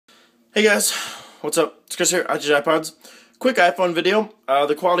Hey guys, what's up? It's Chris here, ITouchiPodz. Quick iPhone video.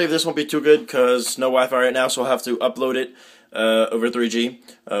 The quality of this won't be too good because no Wi-Fi right now, so I'll have to upload it over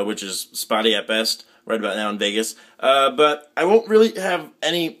 3G, which is spotty at best right about now in Vegas. But I won't really have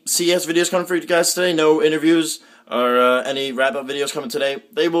any CES videos coming for you guys today. No interviews or any wrap-up videos coming today.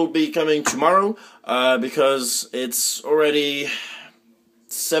 They will be coming tomorrow because it's already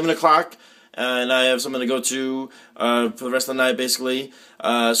 7 o'clock. And I have something to go to for the rest of the night, basically.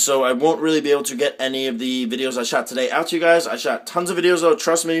 So I won't really be able to get any of the videos I shot today out to you guys. I shot tons of videos, though,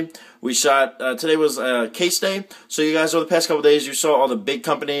 trust me. We shot, today was Case Day. So you guys, over the past couple days, you saw all the big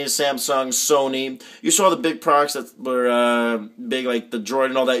companies, Samsung, Sony. You saw the big products that were big, like the Droid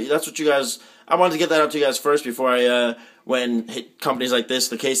and all that. That's what you guys, I wanted to get that out to you guys first before I went and hit companies like this.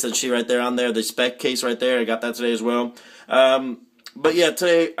 The case that you see right there on there, the spec case right there, I got that today as well. But yeah,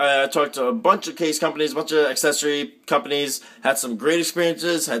 today I talked to a bunch of case companies, a bunch of accessory companies, had some great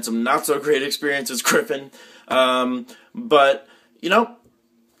experiences, had some not so great experiences, Griffin. But, you know,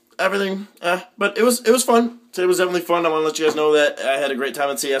 everything, but it was fun. Today was definitely fun. I want to let you guys know that I had a great time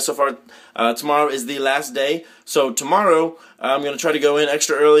at CES so far. Tomorrow is the last day. So tomorrow, I'm going to try to go in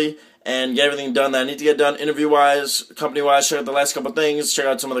extra early and get everything done that I need to get done, interview-wise, company-wise, check out the last couple things, check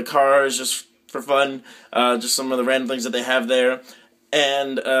out some of the cars, just for fun, just some of the random things that they have there.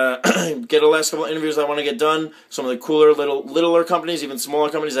 And get the last couple of interviews I want to get done. Some of the cooler, littler companies, even smaller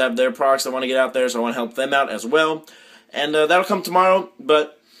companies that have their products I want to get out there, so I want to help them out as well. And that'll come tomorrow.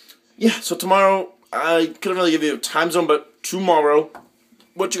 But yeah, so tomorrow I couldn't really give you a time zone, but tomorrow,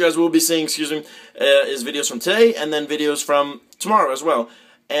 what you guys will be seeing, is videos from today and then videos from tomorrow as well.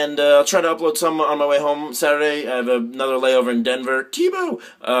 And I'll try to upload some on my way home Saturday. I have another layover in Denver, Tebow,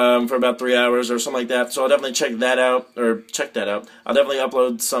 for about 3 hours or something like that. So I'll definitely check that out. I'll definitely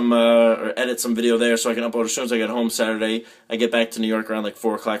upload some, or edit some video there so I can upload as soon as I get home Saturday. I get back to New York around like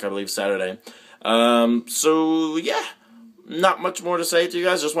 4 o'clock, I believe, Saturday. So yeah, not much more to say to you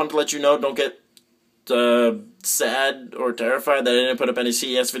guys. Just wanted to let you know, don't get sad or terrified that I didn't put up any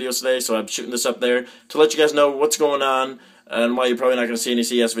CES videos today. So I'm shooting this up there to let you guys know what's going on and why you're probably not going to see any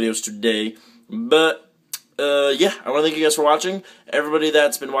CES videos today. But, yeah, I want to thank you guys for watching. Everybody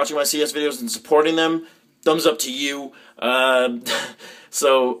that's been watching my CES videos and supporting them, thumbs up to you.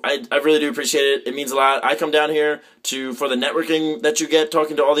 So, I really do appreciate it. It means a lot. I come down here for the networking that you get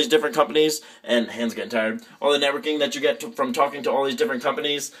talking to all these different companies, and hands getting tired, all the networking that you get from talking to all these different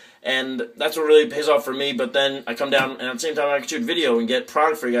companies, and that's what really pays off for me. But then I come down, and at the same time I can shoot video and get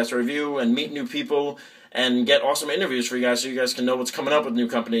product for you guys to review and meet new people, and get awesome interviews for you guys so you guys can know what's coming up with new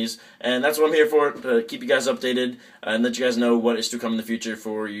companies. And that's what I'm here for, to keep you guys updated and let you guys know what is to come in the future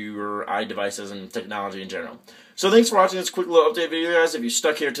for your iDevices and technology in general. So thanks for watching this quick little update video, guys, if you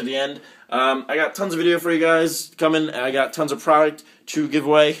stuck here to the end. I got tons of video for you guys coming. I got tons of product to give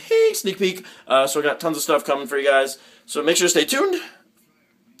away. Hey, sneak peek. So I got tons of stuff coming for you guys. So make sure to stay tuned.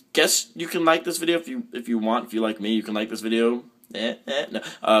 Guess you can like this video if you want. If you like me, you can like this video.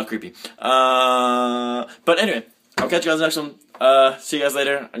 No, creepy. But anyway, I'll catch you guys next one. See you guys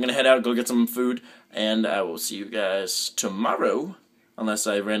later. I'm gonna head out, go get some food, and I will see you guys tomorrow, unless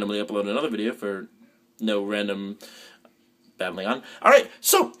I randomly upload another video for no random babbling on. Alright,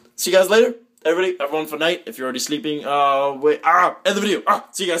 so, see you guys later. Everybody, have a wonderful night. If you're already sleeping, end the video.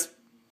 See you guys.